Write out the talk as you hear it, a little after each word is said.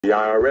The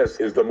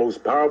IRS is the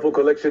most powerful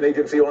collection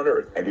agency on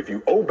earth, and if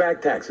you owe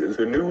back taxes,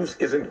 the news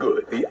isn't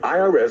good. The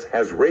IRS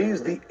has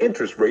raised the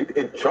interest rate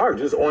it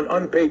charges on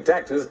unpaid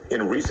taxes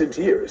in recent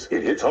years.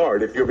 It hits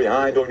hard if you're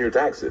behind on your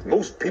taxes.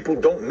 Most people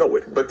don't know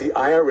it, but the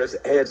IRS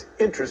adds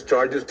interest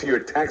charges to your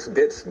tax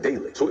debts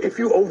daily. So if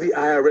you owe the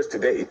IRS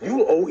today,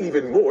 you'll owe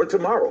even more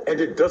tomorrow,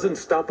 and it doesn't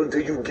stop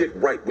until you get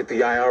right with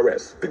the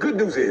IRS. The good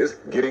news is,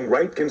 getting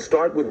right can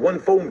start with one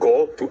phone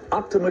call to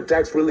Optima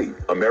Tax Relief,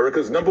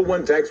 America's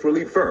 #1 tax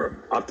relief firm.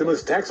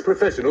 Optima's tax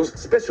professionals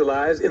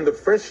specialize in the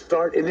Fresh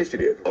Start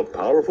Initiative, a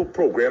powerful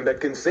program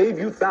that can save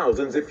you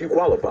thousands if you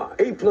qualify.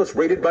 A+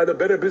 rated by the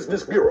Better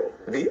Business Bureau.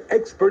 The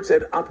experts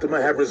at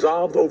Optima have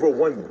resolved over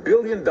 $1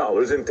 billion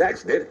in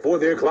tax debt for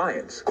their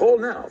clients. Call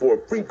now for a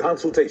free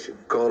consultation.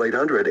 Call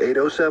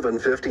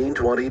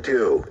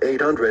 800-807-1522.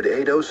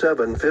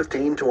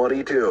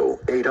 800-807-1522.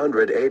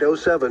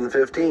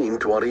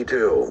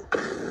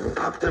 800-807-1522.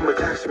 Optima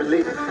Tax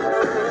Relief.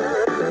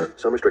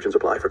 Some restrictions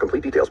apply. For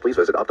complete details, please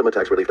visit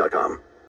OptimaTaxRelief.com.